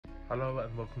Hello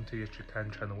and welcome to your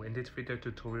Troubleshooting channel. In this video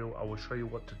tutorial I will show you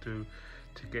what to do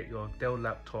to get your Dell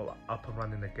laptop up and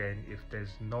running again if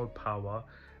there's no power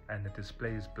and the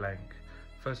display is blank.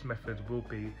 First method will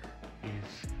be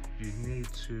you need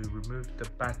to remove the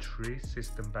battery,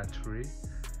 system battery,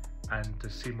 and the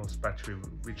CMOS battery,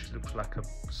 which looks like a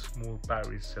small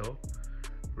battery cell.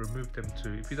 Remove them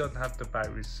too. If you don't have the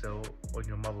battery cell on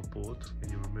your motherboard and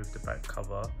you remove the back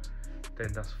cover,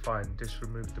 then that's fine. Just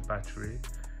remove the battery.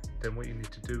 Then what you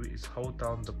need to do is hold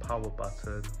down the power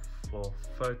button for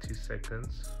 30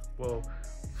 seconds, well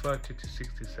 30 to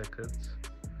 60 seconds.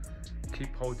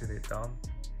 Keep holding it down.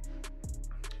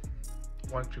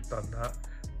 Once you've done that,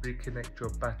 reconnect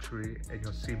your battery and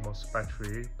your CMOS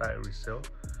battery cell,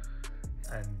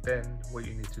 and then what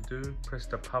you need to do, press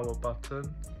the power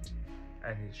button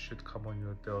and it should come on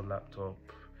your Dell laptop.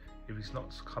 If it's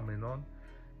not coming on,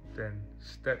 then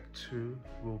step 2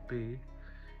 will be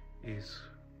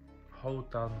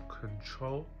hold down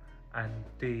Control and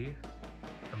D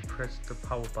and press the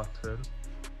power button.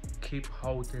 Keep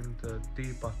holding the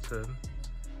D button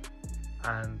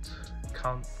and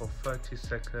count for 30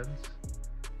 seconds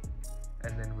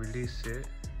and then release it,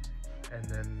 and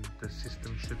then the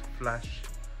system should flash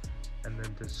and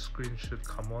then the screen should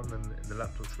come on and the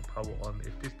laptop should power on.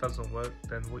 If this doesn't work,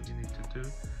 then what you need to do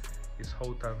is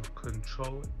hold down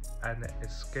Control and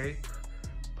Escape,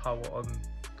 power on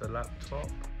the laptop.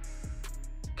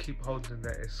 Keep holding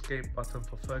the escape button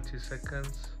for 30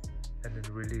 seconds and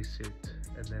then release it,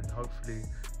 and then hopefully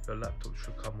your laptop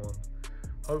should come on.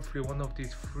 Hopefully one of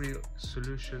these 3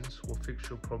 solutions will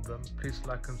fix your problem. Please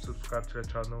like and subscribe to the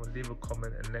channel, leave a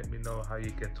comment and let me know how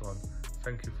you get on.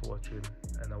 Thank you for watching,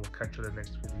 and I will catch you in the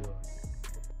next video.